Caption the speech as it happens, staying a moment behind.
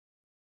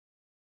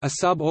A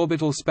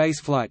suborbital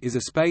spaceflight is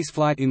a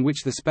spaceflight in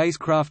which the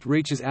spacecraft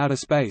reaches outer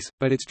space,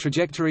 but its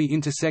trajectory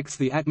intersects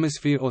the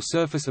atmosphere or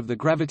surface of the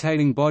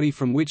gravitating body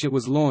from which it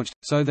was launched,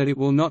 so that it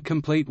will not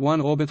complete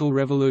one orbital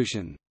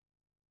revolution.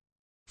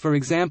 For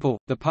example,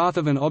 the path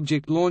of an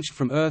object launched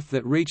from Earth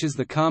that reaches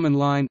the Kármán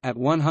line at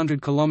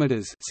 100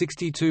 km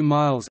 (62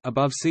 miles)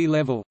 above sea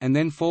level, and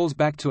then falls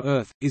back to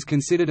Earth, is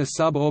considered a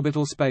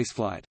suborbital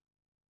spaceflight.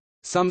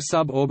 Some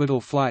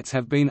suborbital flights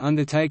have been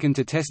undertaken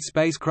to test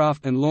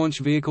spacecraft and launch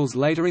vehicles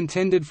later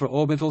intended for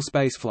orbital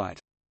spaceflight.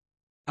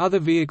 Other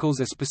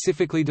vehicles are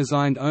specifically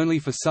designed only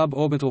for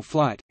suborbital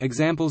flight.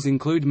 Examples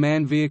include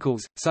manned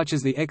vehicles, such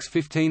as the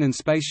X-15 and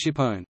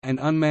SpaceShipOne, and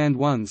unmanned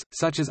ones,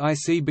 such as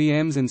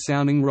ICBMs and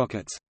sounding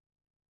rockets.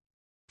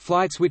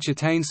 Flights which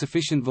attain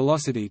sufficient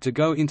velocity to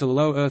go into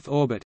low Earth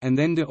orbit, and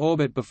then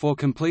de-orbit before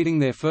completing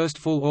their first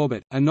full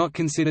orbit, are not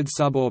considered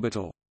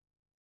suborbital.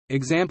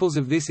 Examples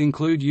of this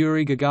include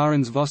Yuri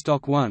Gagarin's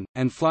Vostok 1,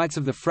 and flights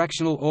of the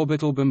fractional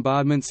orbital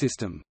bombardment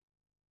system.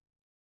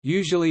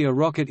 Usually a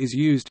rocket is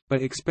used,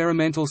 but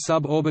experimental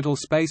suborbital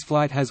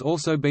spaceflight has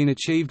also been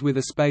achieved with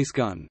a space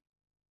gun.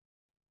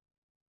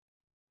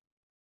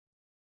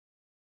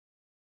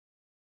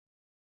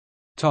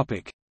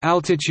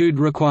 Altitude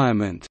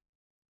requirement.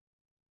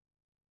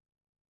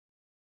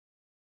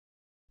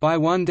 By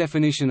one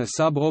definition, a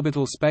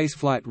suborbital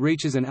spaceflight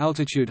reaches an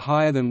altitude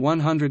higher than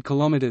 100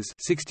 km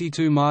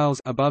 (62 miles)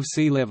 above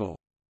sea level.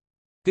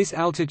 This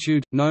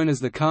altitude, known as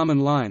the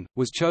Kármán line,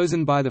 was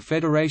chosen by the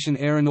Fédération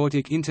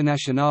Aéronautique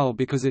Internationale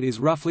because it is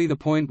roughly the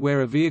point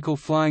where a vehicle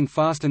flying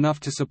fast enough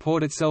to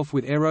support itself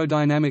with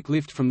aerodynamic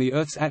lift from the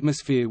Earth's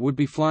atmosphere would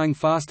be flying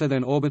faster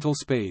than orbital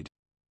speed.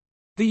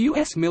 The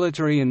U.S.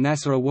 military and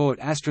NASA award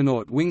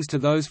astronaut wings to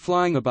those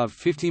flying above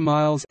 50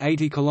 miles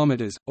 (80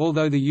 km),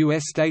 although the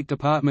U.S. State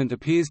Department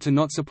appears to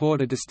not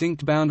support a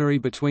distinct boundary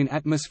between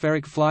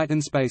atmospheric flight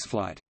and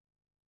spaceflight.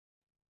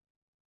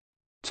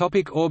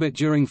 Orbit.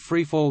 During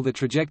freefall, the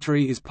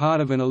trajectory is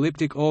part of an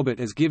elliptic orbit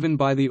as given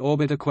by the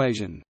orbit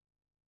equation.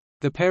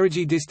 The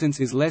perigee distance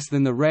is less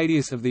than the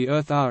radius of the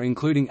Earth r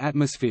including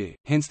atmosphere,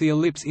 hence the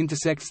ellipse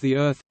intersects the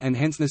Earth, and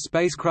hence the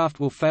spacecraft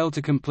will fail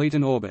to complete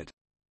an orbit.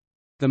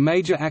 The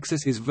major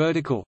axis is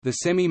vertical, the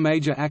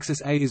semi-major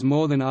axis A is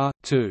more than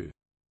r2.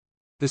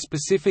 The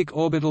specific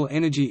orbital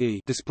energy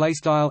E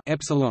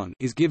epsilon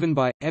is given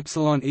by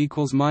epsilon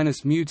equals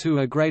minus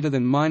mu2 a greater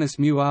than minus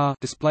mu r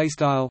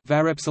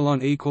var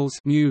epsilon equals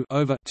mu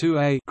over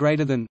 2a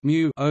greater than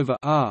mu over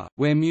r,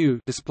 where mu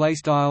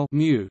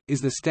mu is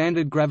the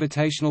standard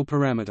gravitational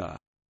parameter.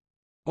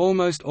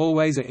 Almost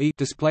always a E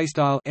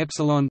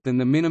epsilon than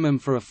the minimum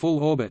for a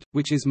full orbit,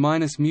 which is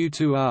minus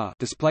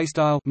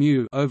mu2r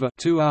mu over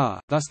 2r.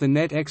 Thus, the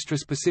net extra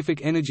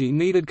specific energy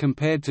needed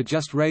compared to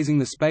just raising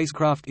the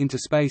spacecraft into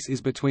space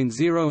is between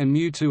 0 and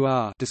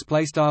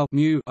mu2r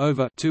mu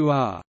over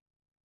 2r.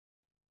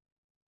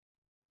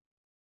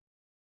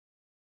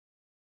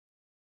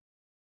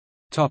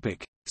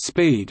 Topic: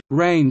 Speed,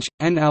 range,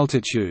 and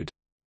altitude.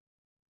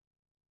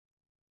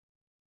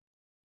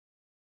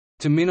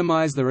 To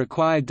minimize the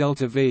required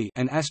delta-v,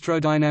 an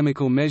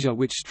astrodynamical measure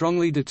which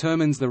strongly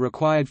determines the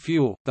required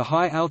fuel, the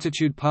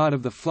high-altitude part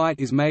of the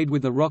flight is made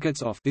with the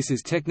rockets off. This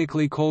is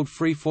technically called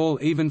free fall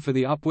even for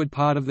the upward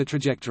part of the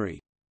trajectory.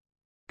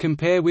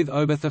 Compare with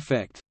Oberth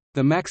effect.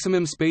 The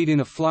maximum speed in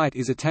a flight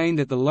is attained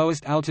at the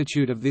lowest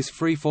altitude of this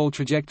free fall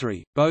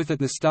trajectory, both at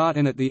the start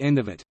and at the end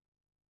of it.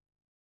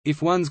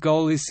 If one's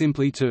goal is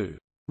simply to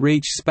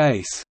reach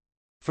space,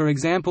 for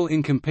example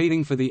in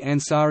competing for the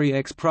Ansari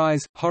X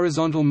Prize,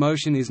 horizontal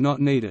motion is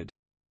not needed.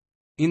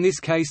 In this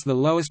case the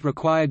lowest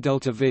required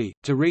delta-v,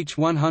 to reach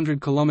 100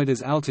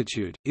 km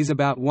altitude, is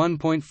about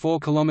 1.4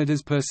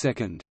 km per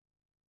second.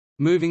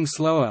 Moving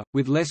slower,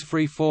 with less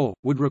free fall,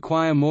 would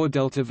require more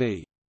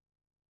delta-v.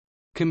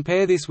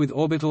 Compare this with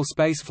orbital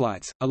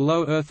spaceflights. A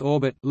low Earth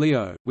orbit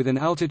 (LEO), with an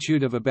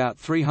altitude of about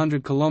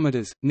 300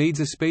 km, needs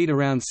a speed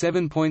around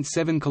 7.7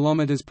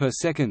 km per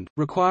second,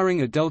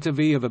 requiring a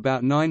delta-v of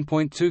about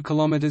 9.2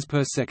 km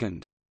per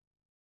second.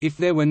 If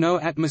there were no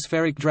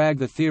atmospheric drag,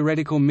 the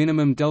theoretical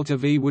minimum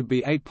delta-v would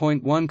be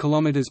 8.1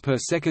 km per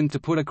second to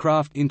put a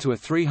craft into a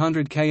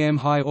 300 km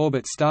high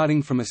orbit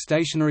starting from a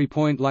stationary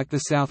point like the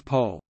South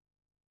Pole.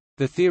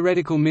 The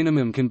theoretical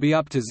minimum can be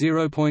up to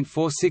 0.46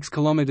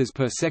 km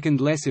per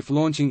second less if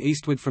launching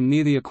eastward from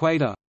near the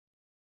equator.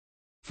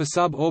 For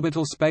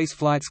suborbital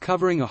spaceflights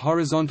covering a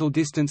horizontal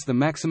distance, the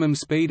maximum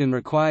speed and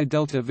required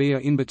delta-v are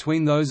in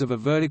between those of a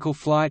vertical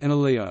flight and a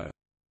LEO.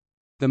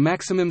 The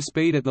maximum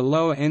speed at the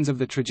lower ends of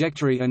the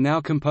trajectory are now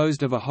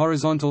composed of a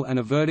horizontal and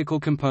a vertical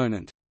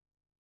component.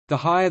 The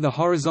higher the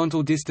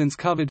horizontal distance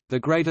covered, the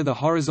greater the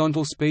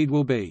horizontal speed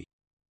will be.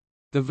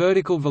 The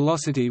vertical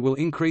velocity will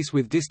increase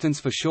with distance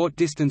for short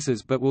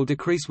distances but will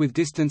decrease with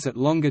distance at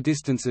longer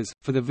distances.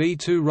 For the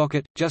V2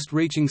 rocket, just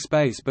reaching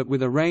space but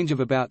with a range of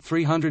about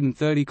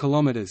 330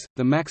 km,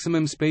 the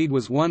maximum speed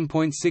was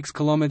 1.6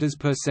 km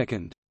per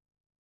second.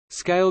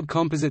 Scaled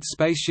composite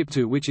Spaceship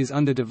Two, which is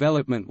under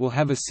development, will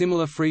have a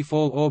similar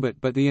free-fall orbit,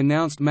 but the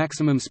announced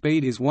maximum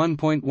speed is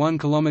 1.1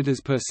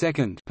 km per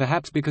second,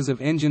 perhaps because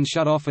of engine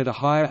shut-off at a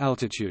higher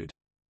altitude.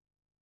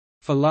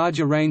 For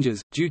larger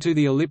ranges, due to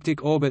the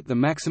elliptic orbit, the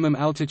maximum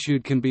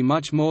altitude can be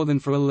much more than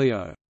for a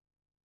LEO.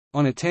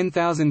 On a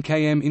 10,000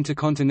 km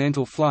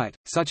intercontinental flight,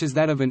 such as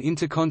that of an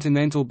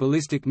intercontinental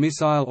ballistic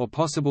missile or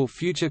possible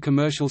future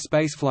commercial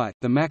spaceflight,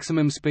 the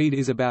maximum speed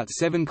is about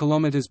 7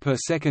 km per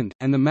second,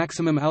 and the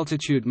maximum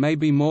altitude may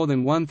be more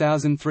than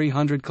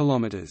 1,300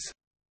 km.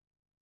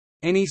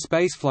 Any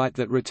spaceflight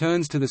that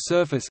returns to the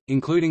surface,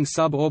 including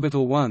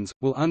suborbital ones,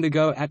 will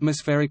undergo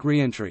atmospheric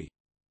re-entry.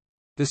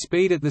 The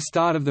speed at the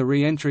start of the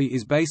re-entry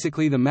is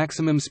basically the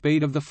maximum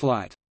speed of the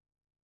flight.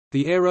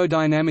 The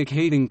aerodynamic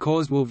heating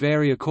caused will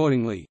vary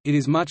accordingly. It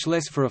is much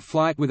less for a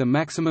flight with a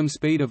maximum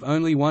speed of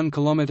only 1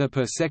 km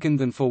per second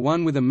than for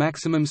one with a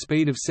maximum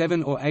speed of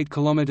 7 or 8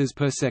 km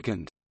per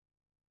second.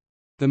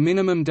 The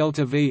minimum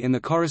delta V and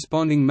the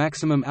corresponding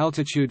maximum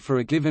altitude for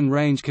a given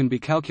range can be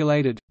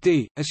calculated.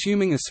 D,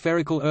 assuming a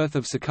spherical Earth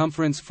of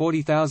circumference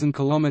 40,000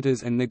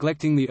 km and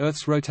neglecting the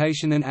Earth's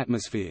rotation and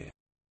atmosphere.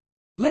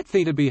 Let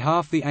θ be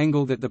half the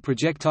angle that the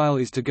projectile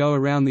is to go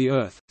around the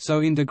Earth,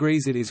 so in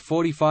degrees it is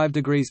 45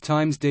 degrees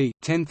times d,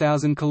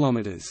 10,000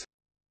 km.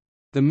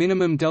 The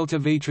minimum delta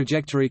V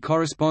trajectory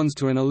corresponds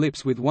to an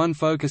ellipse with one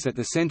focus at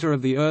the center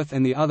of the Earth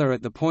and the other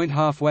at the point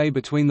halfway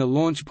between the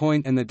launch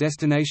point and the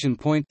destination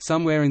point,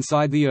 somewhere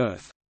inside the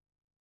Earth.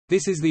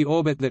 This is the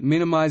orbit that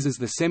minimizes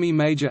the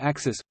semi-major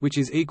axis, which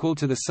is equal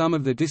to the sum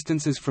of the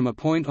distances from a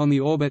point on the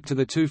orbit to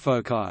the two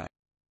foci.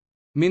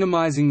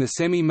 Minimizing the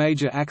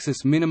semi-major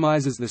axis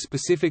minimizes the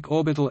specific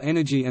orbital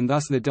energy and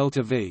thus the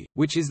delta V,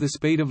 which is the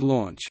speed of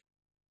launch.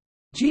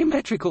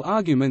 Geometrical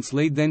arguments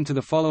lead then to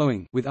the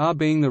following, with r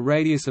being the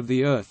radius of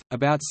the Earth,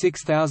 about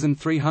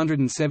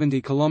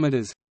 6,370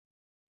 km.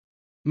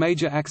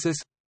 Major axis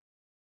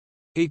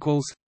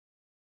equals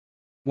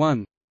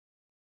 1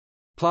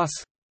 plus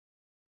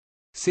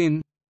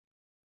sin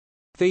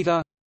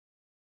theta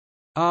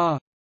r.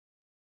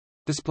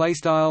 Display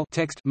style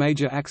text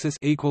major axis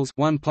equals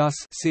 1 plus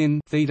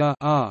sin theta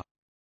r.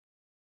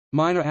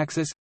 Minor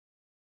axis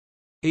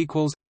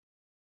equals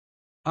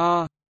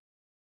r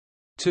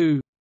 2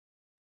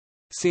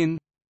 sin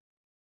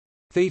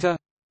theta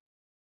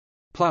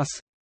plus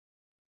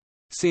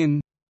sin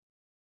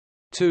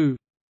 2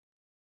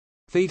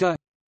 theta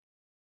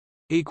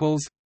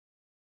equals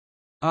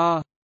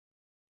r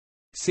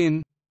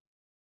sin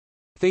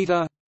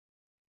theta.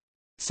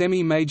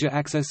 Semi-major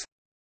axis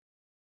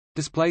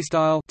display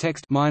style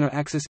text minor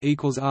axis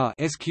equals r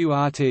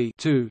sqrt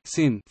 2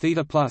 sin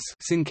theta plus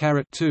sin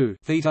caret 2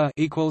 theta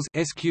equals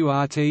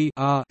sqrt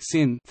r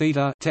sin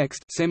theta.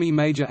 Text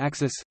semi-major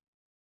axis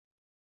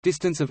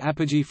distance of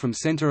apogee from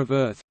center of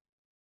Earth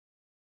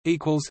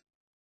equals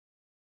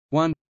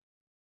 1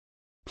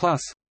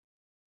 plus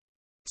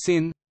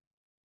sin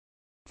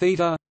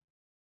theta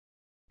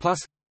plus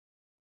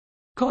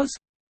cos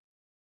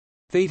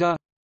theta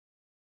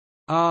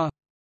r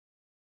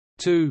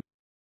 2.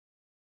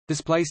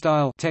 Display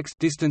style text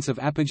distance of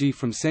apogee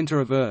from center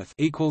of Earth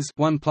equals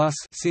 1 plus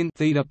sin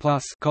theta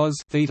plus cos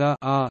theta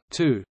r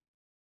 2.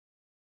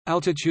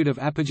 Altitude of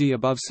apogee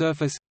above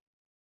surface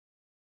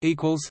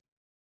equals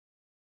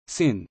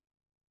sin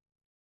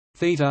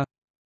theta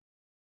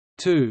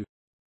 2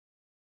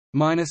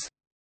 minus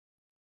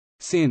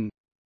sin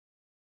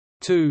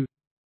 2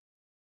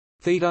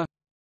 theta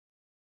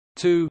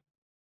 2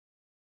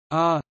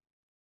 r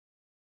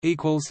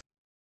equals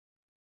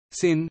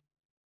sin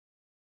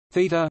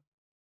theta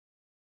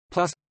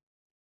plus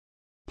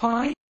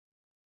pi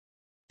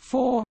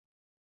 4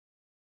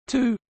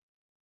 2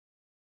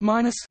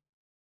 minus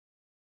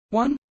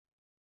 1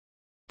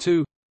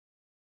 2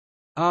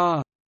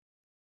 r.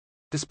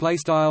 Display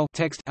style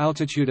text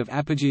altitude of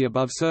apogee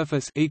above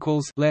surface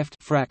equals left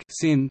frac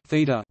sin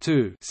theta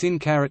 2 sin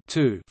caret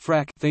 2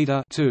 frac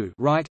theta 2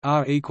 right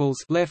r equals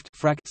left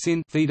frac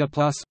sin theta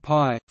plus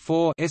pi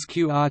 4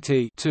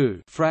 sqrt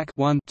 2 frac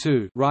 1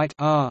 2 right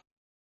r.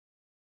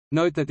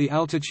 Note that the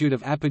altitude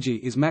of apogee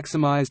is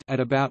maximized at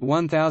about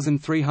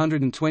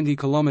 1,320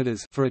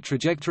 km for a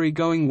trajectory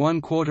going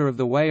 1/4 of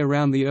the way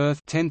around the Earth,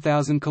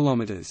 10,000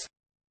 km.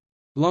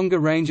 Longer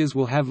ranges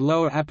will have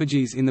lower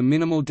apogees in the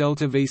minimal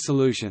delta V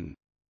solution.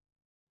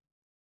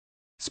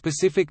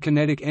 Specific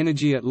kinetic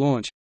energy at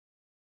launch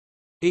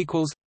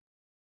equals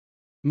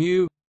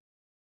mu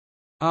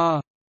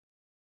r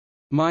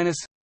minus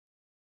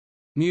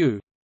mu.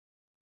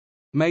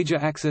 Major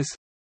axis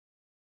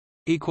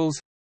equals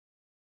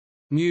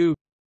mu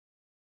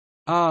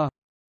r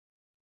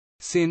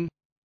sin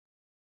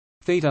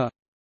theta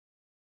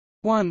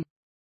 1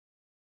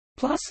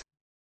 plus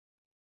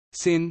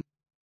sin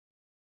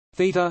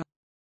theta.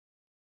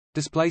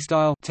 Display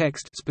style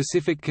text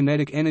specific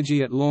kinetic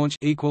energy at launch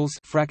equals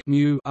frac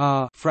mu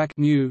r frac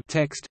mu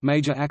text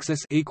major axis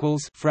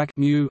equals frac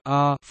mu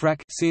r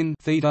frac sin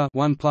theta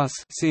 1 plus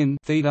sin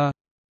theta.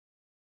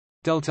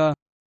 Delta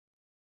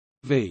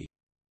v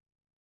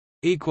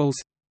equals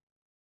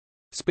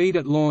speed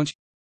at launch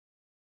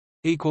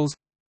equals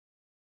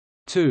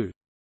 2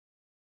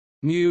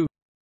 mu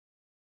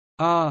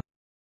r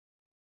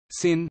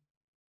sin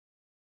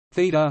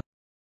theta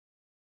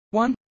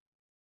 1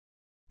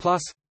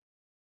 plus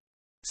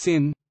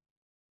sin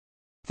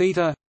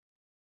theta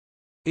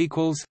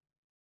equals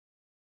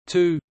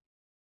 2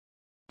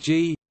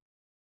 g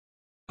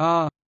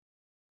r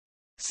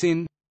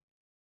sin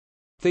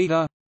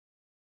theta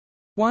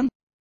 1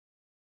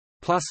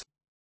 plus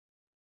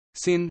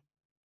sin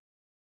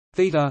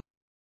theta.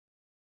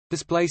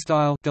 Display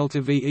style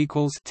delta v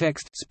equals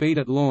text speed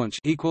at launch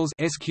equals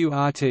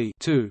sqrt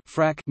 2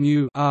 frac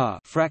mu r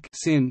frac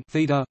sin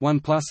theta 1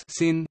 plus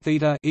sin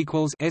theta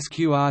equals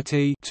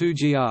sqrt 2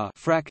 gr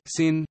frac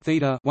sin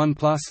theta 1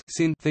 plus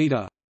sin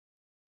theta,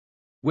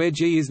 where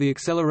g is the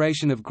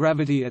acceleration of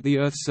gravity at the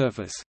Earth's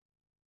surface.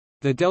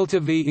 The delta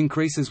v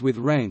increases with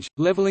range,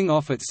 leveling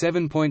off at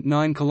 7.9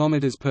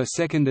 km per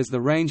second as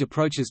the range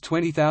approaches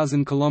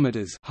 20,000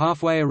 km,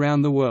 halfway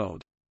around the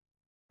world.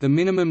 The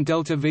minimum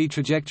delta v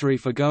trajectory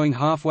for going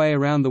halfway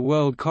around the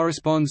world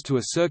corresponds to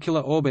a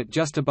circular orbit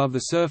just above the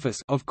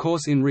surface. Of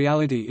course, in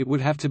reality it would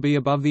have to be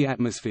above the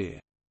atmosphere.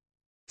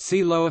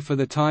 See lower for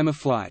the time of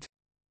flight.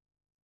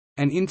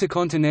 An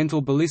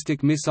intercontinental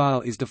ballistic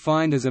missile is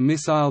defined as a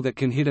missile that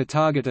can hit a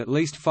target at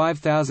least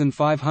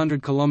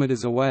 5,500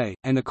 km away,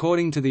 and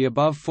according to the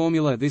above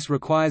formula this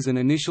requires an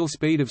initial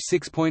speed of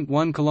 6.1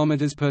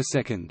 km per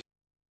second.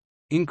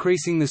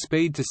 Increasing the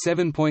speed to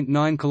 7.9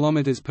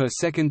 km per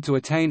second to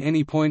attain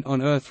any point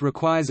on Earth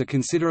requires a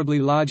considerably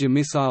larger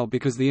missile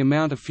because the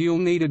amount of fuel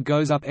needed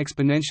goes up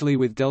exponentially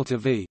with delta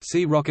v.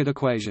 See rocket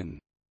equation.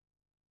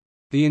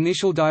 The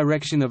initial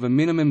direction of a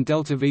minimum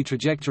delta v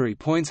trajectory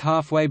points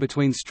halfway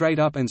between straight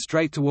up and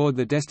straight toward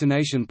the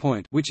destination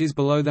point, which is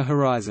below the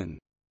horizon.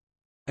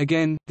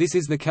 Again, this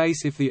is the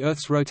case if the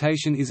Earth's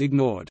rotation is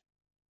ignored.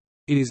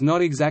 It is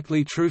not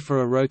exactly true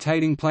for a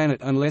rotating planet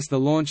unless the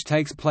launch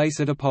takes place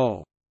at a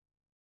pole.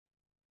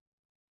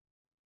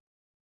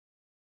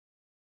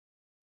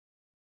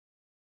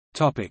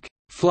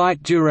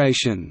 Flight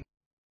duration.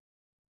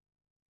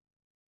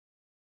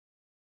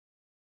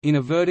 In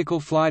a vertical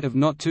flight of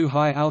not too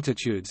high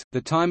altitudes,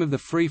 the time of the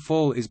free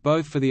fall is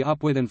both for the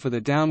upward and for the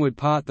downward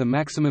part the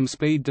maximum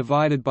speed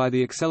divided by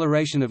the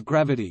acceleration of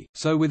gravity,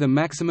 so with a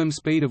maximum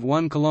speed of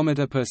 1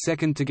 km per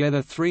second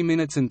together 3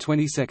 minutes and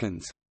 20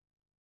 seconds.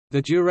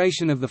 The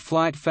duration of the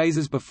flight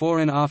phases before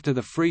and after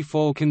the free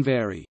fall can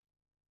vary.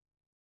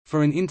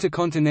 For an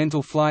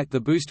intercontinental flight the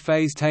boost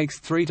phase takes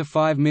 3 to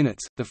 5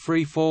 minutes, the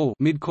free fall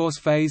mid-course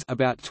phase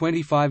about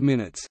 25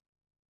 minutes.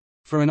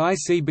 For an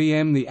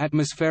ICBM the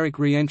atmospheric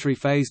re-entry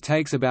phase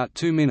takes about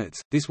 2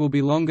 minutes. This will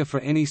be longer for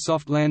any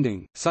soft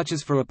landing, such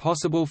as for a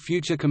possible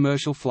future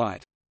commercial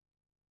flight.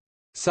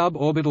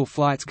 Suborbital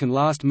flights can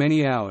last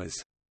many hours.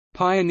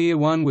 Pioneer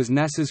 1 was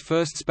NASA's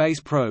first space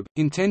probe,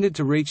 intended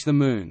to reach the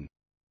Moon.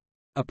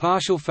 A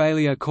partial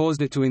failure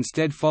caused it to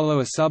instead follow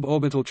a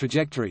suborbital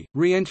trajectory,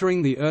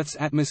 re-entering the Earth's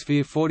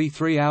atmosphere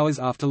 43 hours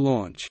after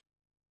launch.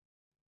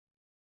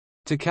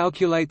 To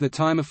calculate the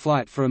time of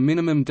flight for a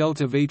minimum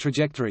delta v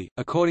trajectory,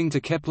 according to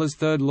Kepler's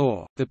third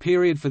law, the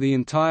period for the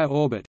entire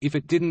orbit if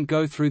it didn't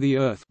go through the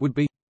Earth would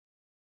be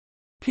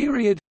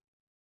period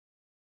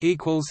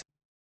equals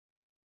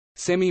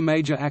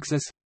semi-major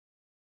axis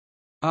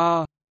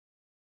r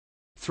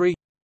 3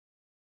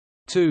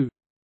 2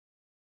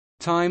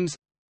 times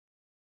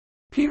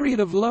period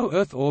of low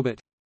Earth orbit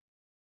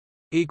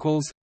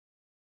equals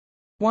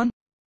 1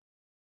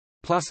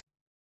 plus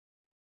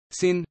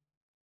sin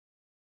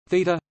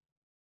theta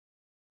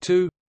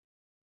 2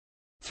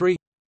 3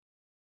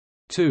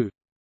 2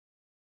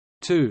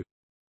 2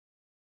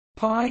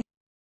 pi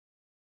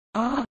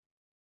r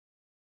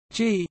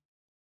g.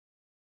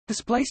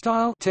 Display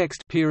style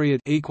text period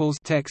equals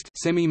text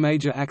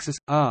semi-major axis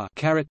r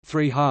caret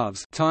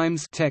 3/2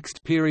 times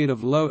text period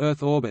of low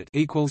Earth orbit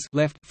equals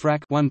left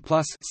frac 1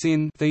 plus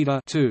sin theta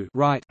 2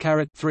 right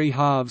caret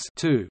 3/2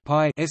 2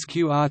 pi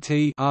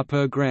sqrt r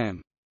per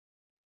gram.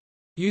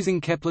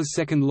 Using Kepler's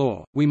second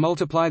law, we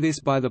multiply this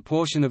by the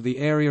portion of the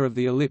area of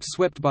the ellipse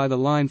swept by the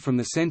line from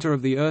the center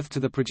of the Earth to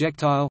the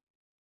projectile.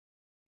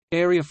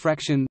 Area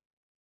fraction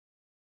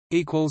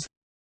equals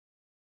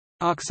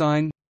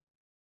arcsine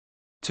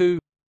 2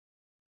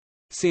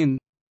 sin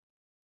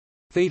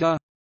theta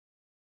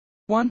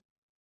 1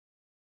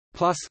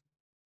 plus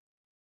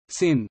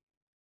sin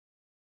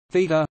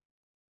theta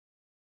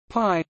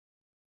pi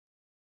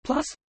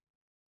plus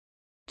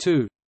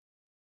 2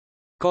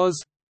 cos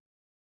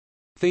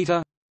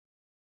theta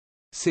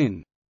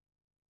sin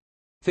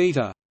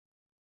theta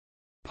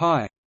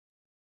pi.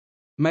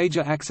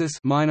 Major axis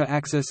minor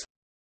axis.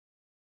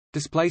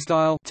 Display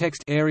style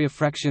text area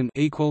fraction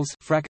equals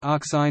frac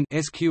arcsine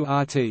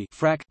sqrt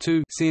frac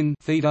 2 sin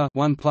theta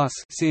 1 plus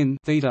sin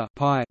theta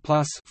pi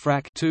plus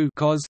frac 2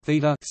 cos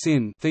theta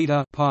sin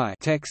theta pi.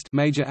 Text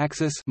major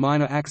axis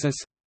minor axis.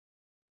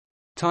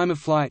 Time of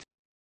flight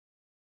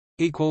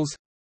equals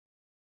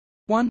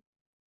 1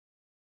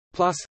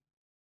 plus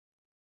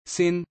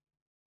sin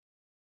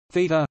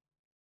theta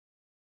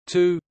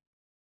 2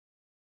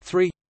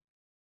 3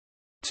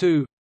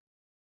 2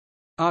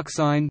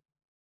 arcsine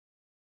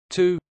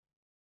 2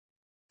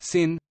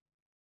 sin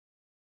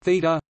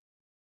theta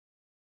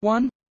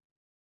 1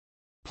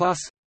 plus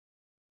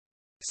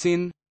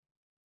sin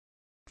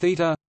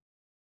theta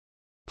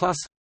plus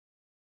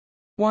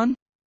 1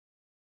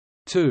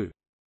 2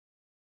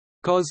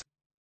 cos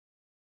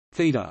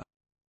theta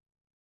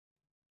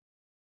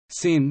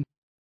sin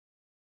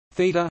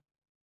theta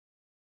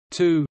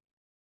 2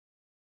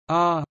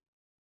 r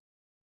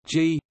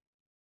g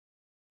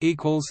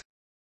equals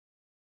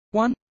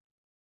 1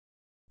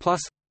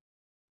 plus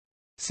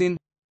sin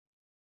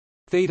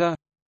theta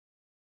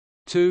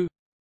 2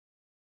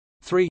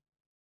 3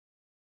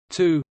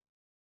 2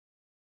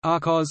 r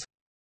cos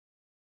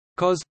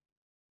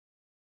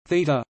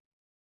theta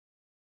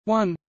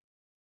 1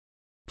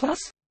 plus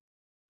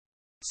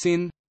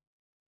sin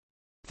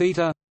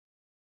theta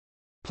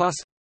plus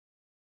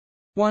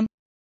 1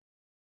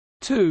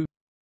 2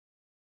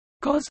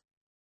 cos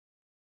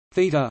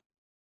theta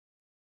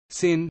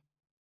sin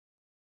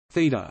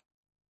theta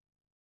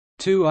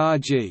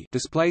 2rg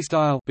display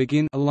style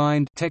begin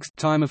aligned text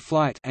time of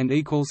flight and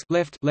equals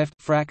left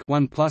frac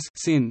 1 plus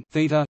sin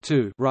theta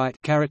 2 right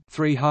caret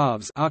 3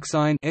 halves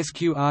arcsine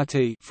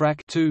sqrt frac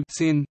 2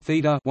 sin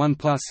theta 1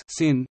 plus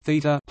sin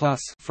theta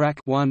plus frac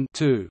 1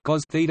 2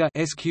 cos theta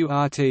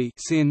sqrt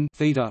sin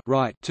theta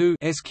right 2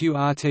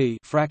 sqrt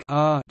frac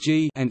r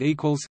g and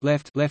equals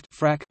left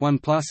frac 1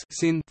 plus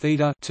sin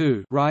theta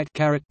 2 right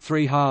caret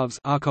 3 halves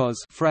arcos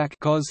frac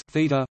cos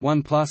theta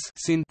 1 plus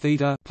sin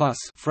theta plus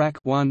frac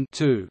 1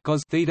 2 cos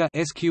theta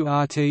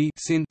sqrt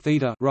sin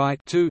theta right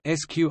 2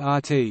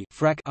 sqrt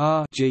frac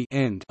r g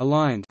end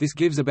aligned. This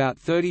gives about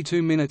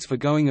 32 minutes for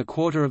going a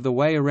quarter of the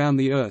way around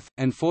the Earth,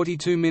 and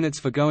 42 minutes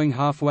for going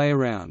halfway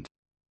around.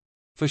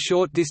 For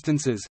short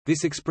distances,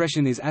 this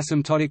expression is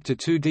asymptotic to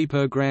 2d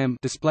per gram.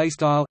 Display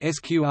style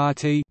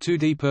sqrt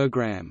 2d per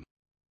gram.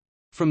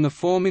 From the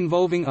form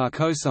involving r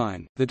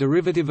cosine, the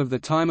derivative of the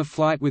time of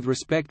flight with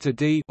respect to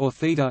d or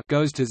theta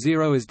goes to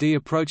 0 as d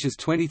approaches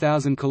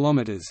 20,000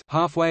 km,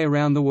 halfway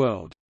around the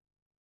world.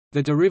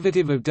 The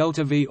derivative of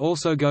delta v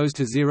also goes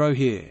to 0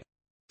 here.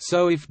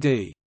 So if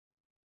d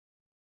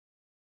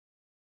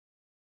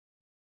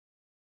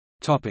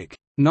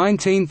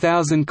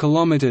 19,000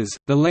 km,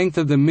 the length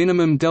of the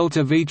minimum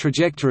delta v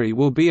trajectory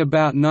will be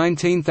about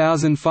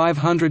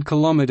 19,500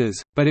 km,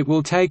 but it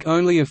will take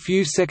only a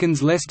few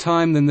seconds less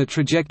time than the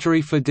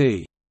trajectory for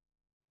d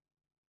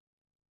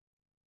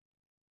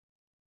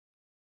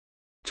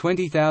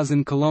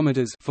 20,000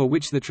 km, for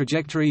which the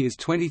trajectory is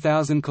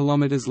 20,000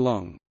 km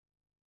long.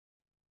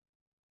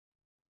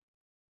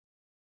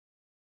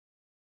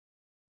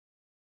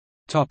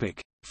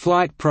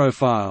 Flight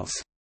profiles.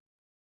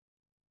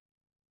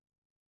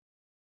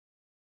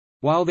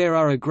 While there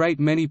are a great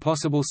many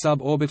possible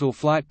suborbital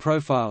flight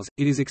profiles,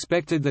 it is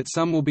expected that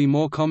some will be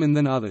more common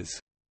than others.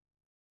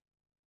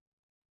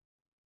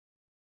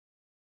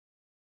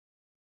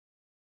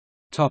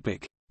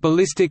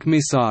 Ballistic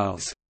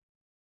missiles.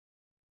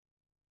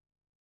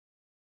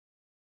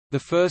 The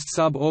first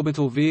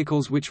suborbital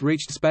vehicles which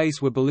reached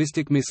space were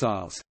ballistic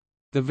missiles.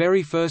 The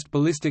very first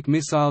ballistic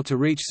missile to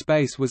reach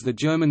space was the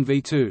German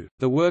V-2,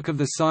 the work of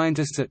the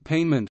scientists at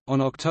Pinemont,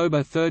 on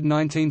October 3,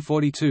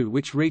 1942,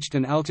 which reached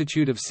an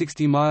altitude of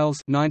 60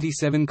 miles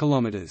 (97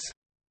 kilometers).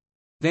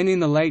 Then in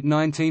the late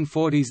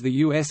 1940s the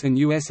US and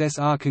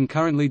USSR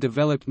concurrently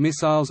developed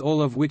missiles,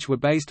 all of which were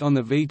based on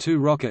the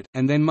V-2 rocket,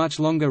 and then much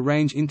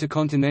longer-range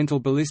intercontinental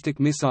ballistic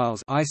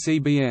missiles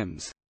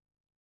 (ICBMs).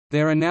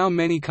 There are now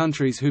many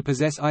countries who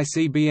possess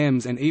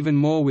ICBMs and even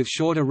more with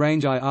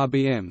shorter-range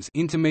IRBMs,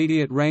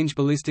 intermediate-range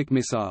ballistic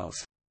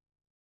missiles.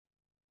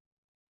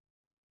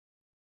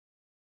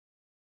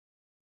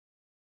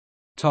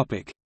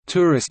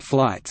 Tourist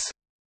flights.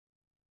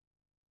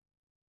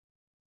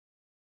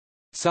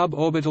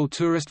 Suborbital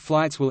tourist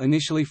flights will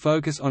initially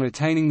focus on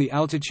attaining the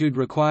altitude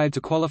required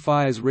to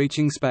qualify as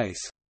reaching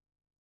space.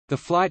 The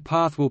flight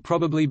path will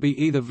probably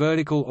be either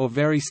vertical or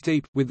very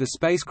steep, with the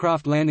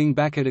spacecraft landing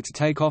back at its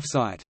takeoff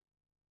site.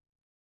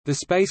 The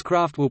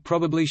spacecraft will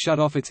probably shut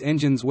off its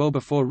engines well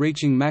before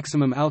reaching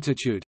maximum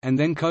altitude, and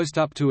then coast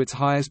up to its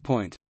highest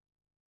point.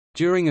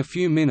 During a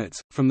few minutes,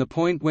 from the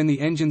point when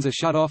the engines are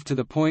shut off to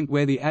the point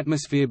where the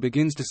atmosphere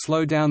begins to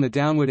slow down the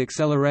downward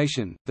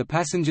acceleration, the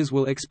passengers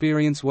will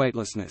experience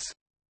weightlessness.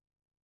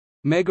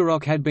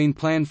 Megarock had been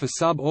planned for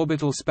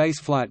suborbital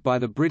spaceflight by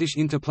the British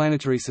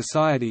Interplanetary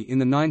Society in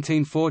the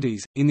 1940s.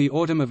 In the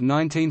autumn of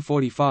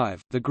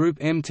 1945, the group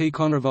M.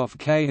 Tikhonravov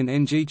K and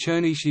N. G.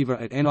 Chernyshev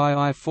at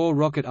NII-4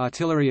 Rocket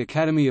Artillery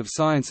Academy of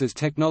Sciences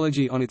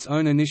Technology on its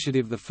own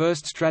initiative. The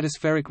first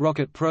stratospheric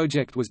rocket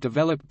project was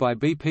developed by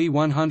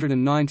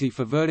BP-190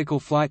 for vertical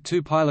flight,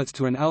 2 pilots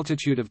to an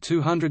altitude of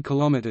 200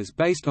 km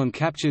based on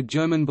captured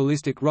German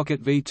ballistic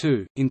rocket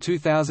V-2. In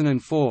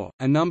 2004,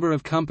 a number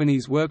of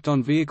companies worked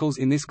on vehicles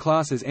in this class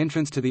as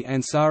entrants to the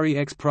Ansari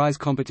X Prize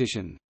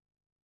competition.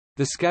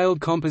 The scaled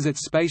composite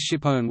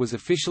SpaceShipOne was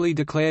officially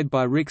declared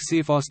by Rick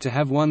Searfoss to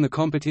have won the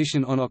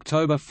competition on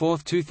October 4,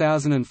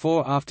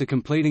 2004 after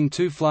completing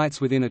 2 flights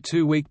within a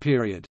 2-week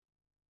period.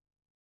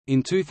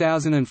 In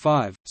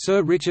 2005,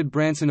 Sir Richard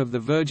Branson of the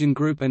Virgin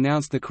Group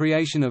announced the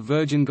creation of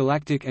Virgin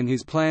Galactic and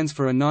his plans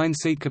for a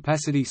 9-seat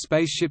capacity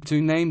spaceship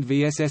named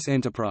VSS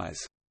Enterprise.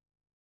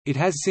 It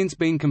has since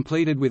been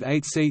completed with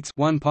 8 seats,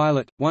 1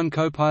 pilot, 1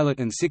 co-pilot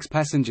and 6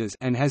 passengers,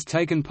 and has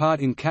taken part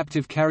in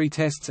captive carry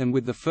tests and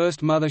with the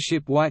first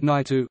mothership White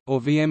Knight II, or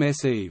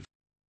VMS Eve.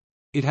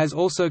 It has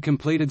also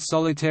completed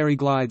solitary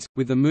glides,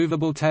 with the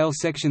movable tail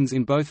sections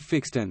in both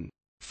fixed and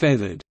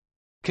 «feathered»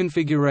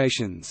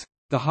 configurations.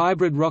 The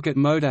hybrid rocket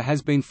motor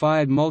has been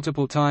fired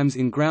multiple times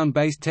in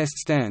ground-based test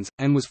stands,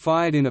 and was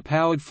fired in a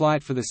powered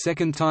flight for the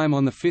second time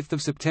on 5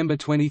 September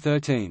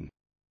 2013.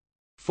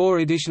 4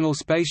 additional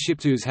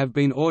Spaceship2s have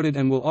been ordered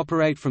and will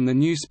operate from the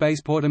new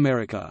Spaceport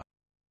America.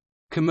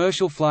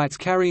 Commercial flights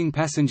carrying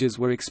passengers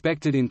were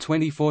expected in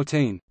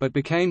 2014, but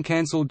became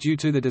cancelled due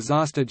to the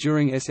disaster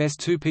during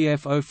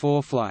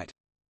SS-2PF-04 flight.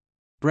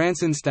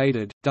 Branson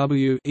stated,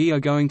 "We are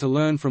going to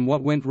learn from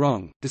what went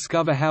wrong,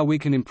 discover how we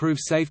can improve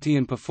safety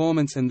and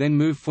performance and then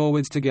move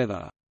forwards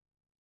together."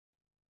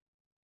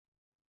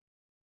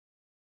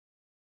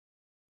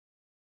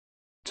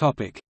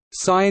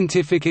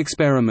 Scientific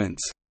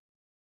experiments.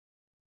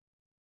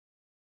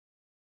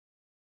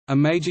 A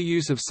major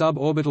use of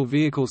suborbital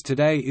vehicles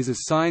today is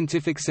as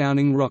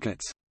scientific-sounding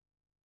rockets.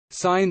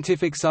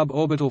 Scientific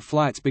suborbital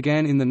flights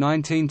began in the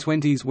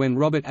 1920s when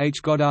Robert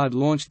H. Goddard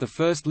launched the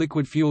first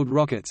liquid-fueled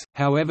rockets,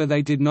 however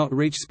they did not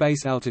reach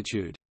space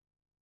altitude.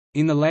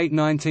 In the late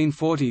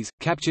 1940s,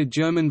 captured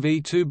German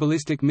V-2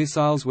 ballistic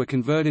missiles were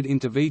converted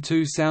into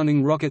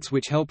V-2-sounding rockets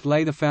which helped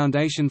lay the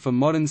foundation for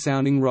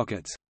modern-sounding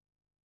rockets.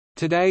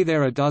 Today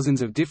there are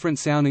dozens of different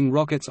sounding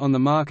rockets on the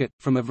market,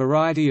 from a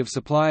variety of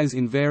suppliers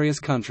in various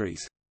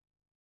countries.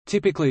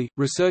 Typically,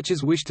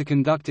 researchers wish to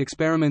conduct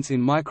experiments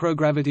in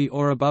microgravity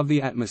or above the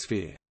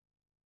atmosphere.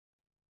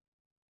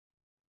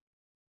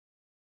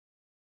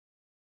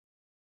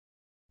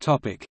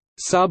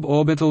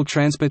 Suborbital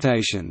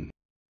transportation.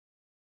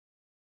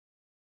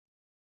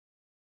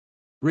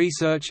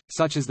 Research,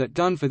 such as that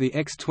done for the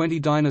X-20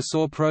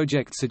 Dinosaur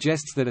project,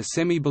 suggests that a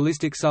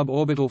semi-ballistic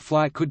suborbital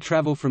flight could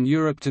travel from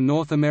Europe to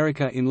North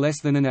America in less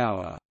than an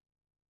hour.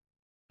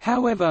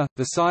 However,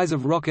 the size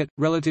of rocket,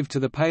 relative to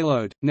the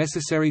payload,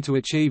 necessary to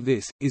achieve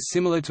this, is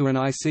similar to an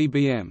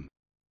ICBM.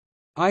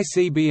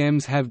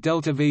 ICBMs have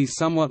delta-Vs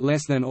somewhat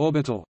less than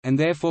orbital, and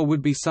therefore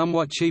would be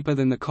somewhat cheaper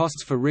than the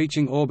costs for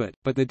reaching orbit,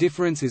 but the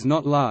difference is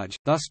not large,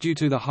 thus due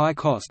to the high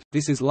cost,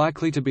 this is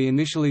likely to be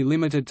initially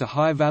limited to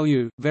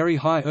high-value, very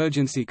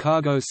high-urgency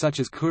cargoes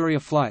such as courier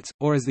flights,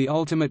 or as the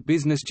ultimate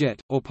business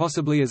jet, or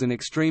possibly as an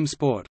extreme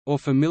sport, or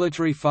for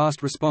military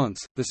fast response.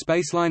 The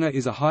Spaceliner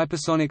is a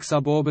hypersonic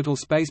suborbital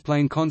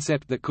spaceplane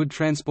concept that could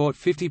transport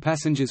 50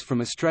 passengers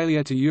from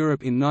Australia to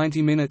Europe in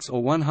 90 minutes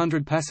or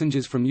 100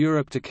 passengers from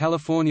Europe to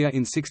California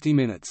in 60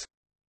 minutes.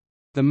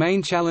 The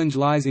main challenge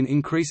lies in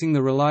increasing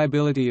the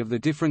reliability of the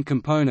different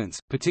components,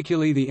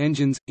 particularly the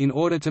engines, in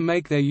order to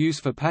make their use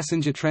for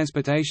passenger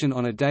transportation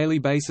on a daily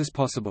basis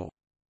possible.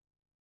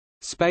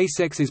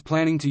 SpaceX is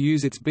planning to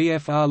use its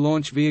BFR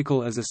launch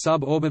vehicle as a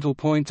suborbital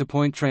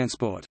point-to-point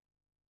transport.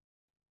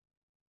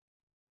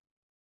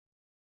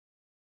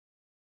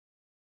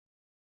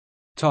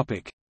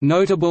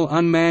 Notable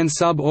unmanned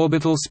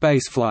suborbital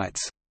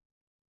spaceflights.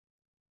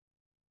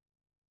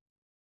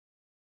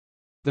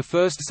 The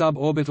first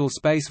suborbital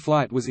space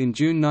flight was in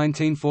June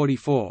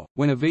 1944,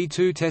 when a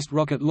V-2 test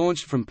rocket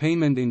launched from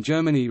Peenemünde in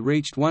Germany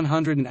reached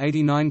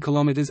 189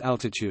 km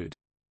altitude.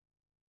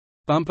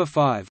 Bumper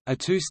 5, a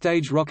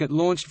 2-stage rocket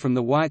launched from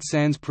the White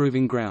Sands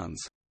Proving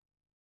Grounds.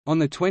 On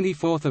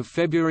 24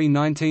 February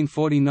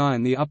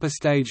 1949 the upper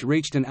stage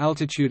reached an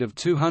altitude of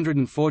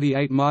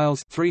 248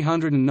 miles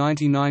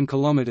 399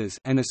 km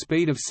and a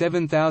speed of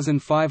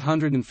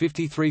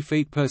 7,553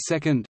 feet per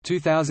second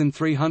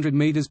 2,300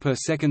 meters per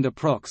second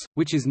approx,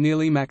 which is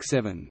nearly Mach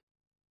 7.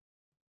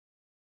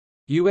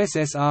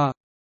 USSR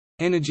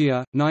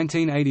Energia,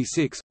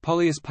 1986,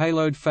 Polyus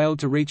payload failed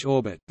to reach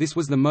orbit. This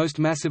was the most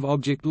massive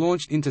object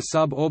launched into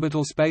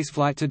suborbital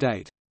spaceflight to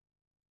date.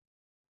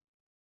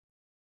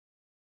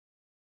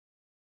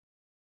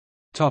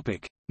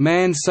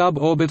 Manned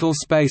suborbital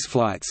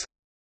spaceflights.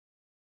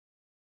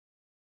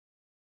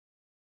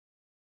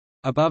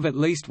 Above at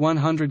least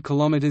 100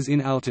 km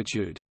in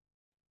altitude.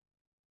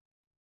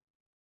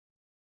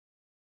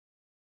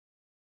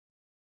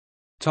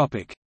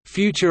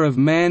 Future of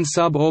manned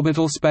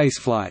suborbital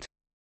spaceflight.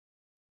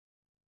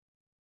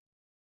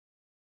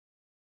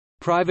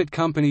 Private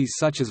companies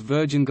such as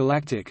Virgin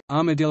Galactic,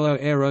 Armadillo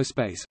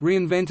Aerospace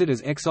reinvented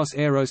as Exos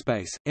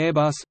Aerospace,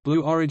 Airbus,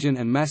 Blue Origin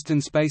and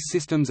Maston Space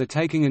Systems are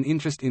taking an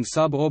interest in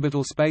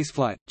suborbital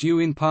spaceflight,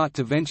 due in part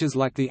to ventures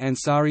like the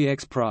Ansari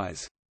X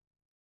Prize.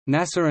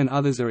 NASA and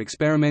others are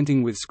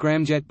experimenting with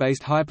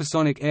scramjet-based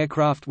hypersonic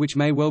aircraft which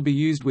may well be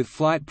used with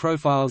flight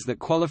profiles that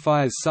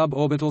qualify as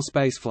suborbital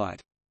spaceflight.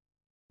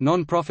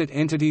 Non-profit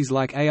entities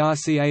like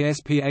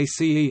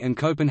ARCASPACE and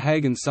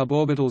Copenhagen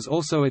Suborbitals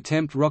also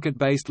attempt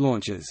rocket-based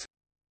launches.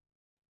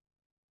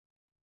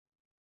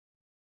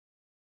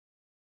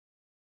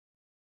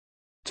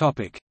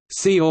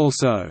 See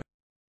also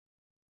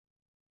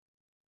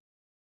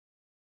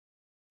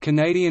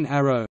Canadian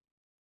Arrow,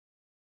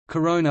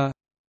 Corona,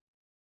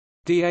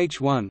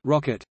 DH-1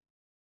 rocket,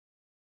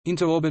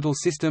 Interorbital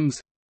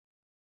systems,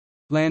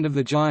 Land of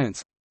the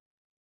Giants,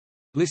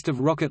 List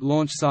of rocket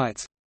launch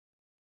sites,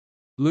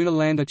 Lunar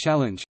Lander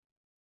Challenge,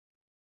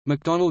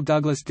 McDonnell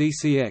Douglas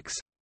DCX,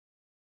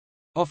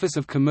 Office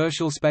of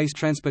Commercial Space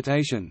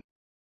Transportation,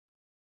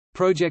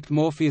 Project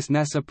Morpheus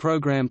NASA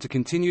program to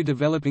continue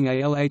developing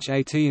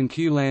ALHAT and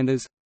Q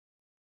landers,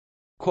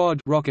 Quad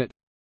rocket,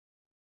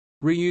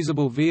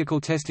 Reusable Vehicle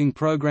Testing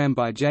Program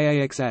by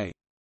JAXA,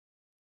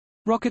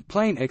 Rocket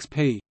Plane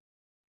XP,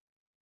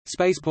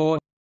 Spaceport,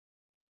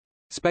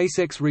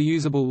 SpaceX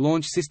Reusable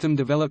Launch System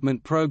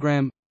Development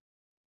Program,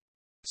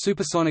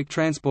 Supersonic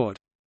Transport,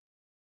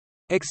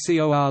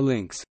 XCOR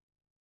links.